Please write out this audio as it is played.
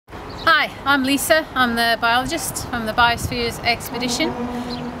Hi, I'm Lisa. I'm the biologist from the Biospheres expedition.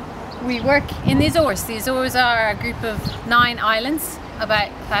 We work in the Azores. The Azores are a group of 9 islands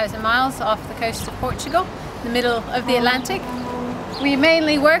about 1,000 miles off the coast of Portugal, in the middle of the Atlantic. We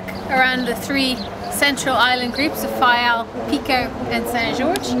mainly work around the 3 central island groups of Faial, Pico and Saint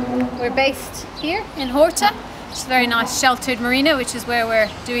George. We're based here in Horta, which is a very nice sheltered marina, which is where we're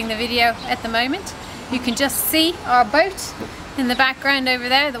doing the video at the moment. You can just see our boat in the background over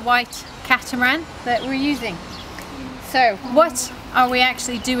there, the white catamaran that we're using. So what are we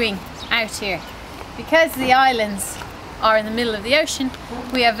actually doing out here? Because the islands are in the middle of the ocean,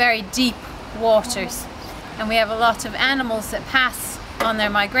 we have very deep waters, and we have a lot of animals that pass on their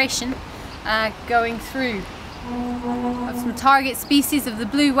migration going through. We have some target species of the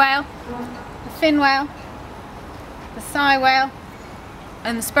blue whale, the fin whale, the sei whale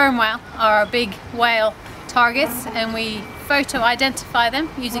and the sperm whale are our big whale targets, and we photo identify them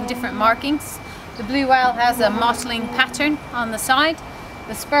using different markings. The blue whale has a mottling pattern on the side.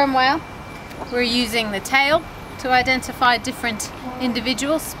 The sperm whale, we're using the tail to identify different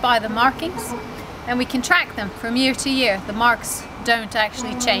individuals by the markings, and we can track them from year to year. The marks don't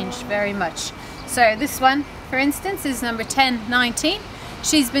actually change very much. So this one, for instance, is number 1019.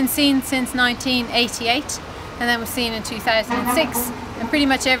 She's been seen since 1988, and then was seen in 2006, and pretty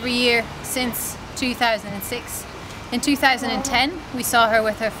much every year since 2006. In 2010 we saw her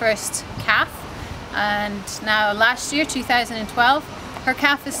with her first calf, and now last year, 2012, her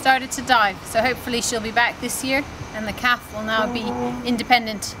calf has started to dive, so hopefully she'll be back this year and the calf will now be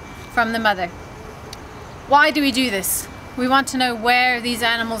independent from the mother. Why do we do this? We want to know where these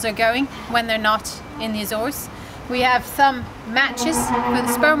animals are going when they're not in the Azores. We have some matches for the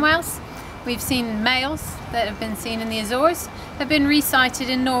sperm whales. We've seen males that have been seen in the Azores have been resighted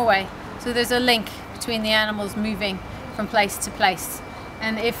in Norway. So there's a link between the animals moving from place to place.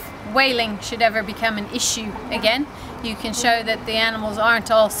 And if whaling should ever become an issue again, you can show that the animals aren't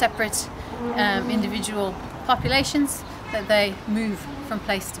all separate individual populations, that they move from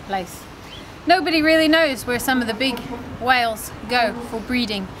place to place. Nobody really knows where some of the big whales go for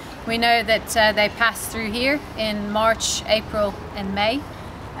breeding. We know that they pass through here in March, April and May.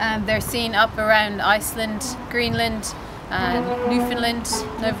 They're seen up around Iceland, Greenland, Newfoundland,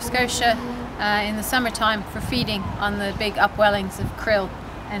 Nova Scotia in the summertime for feeding on the big upwellings of krill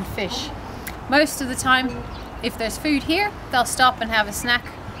and fish. Most of the time, if there's food here, they'll stop and have a snack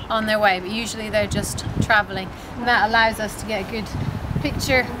on their way, but usually they're just traveling. And that allows us to get a good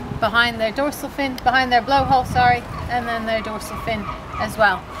picture behind their dorsal fin, behind their blowhole, sorry, and then their dorsal fin as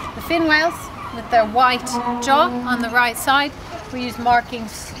well. The fin whales, with their white jaw on the right side, we use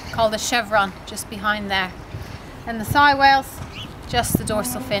markings called a chevron just behind there. And the sei whales, just the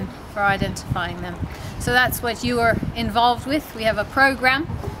dorsal fin for identifying them. So that's what you are involved with. We have a program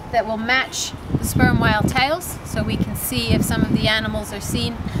that will match the sperm whale tails, so we can see if some of the animals are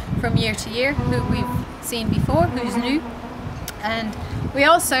seen from year to year, who we've seen before, who's new. And we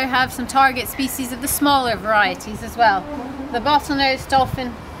also have some target species of the smaller varieties as well. The bottlenose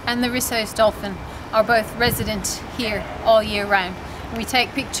dolphin and the Risso's dolphin are both resident here all year round. We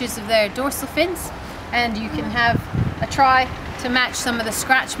take pictures of their dorsal fins, and you can have a try to match some of the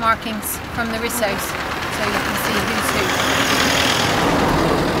scratch markings from the Rissos, so you can see who's who.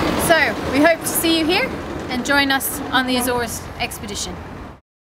 So we hope to see you here and join us on the Azores expedition.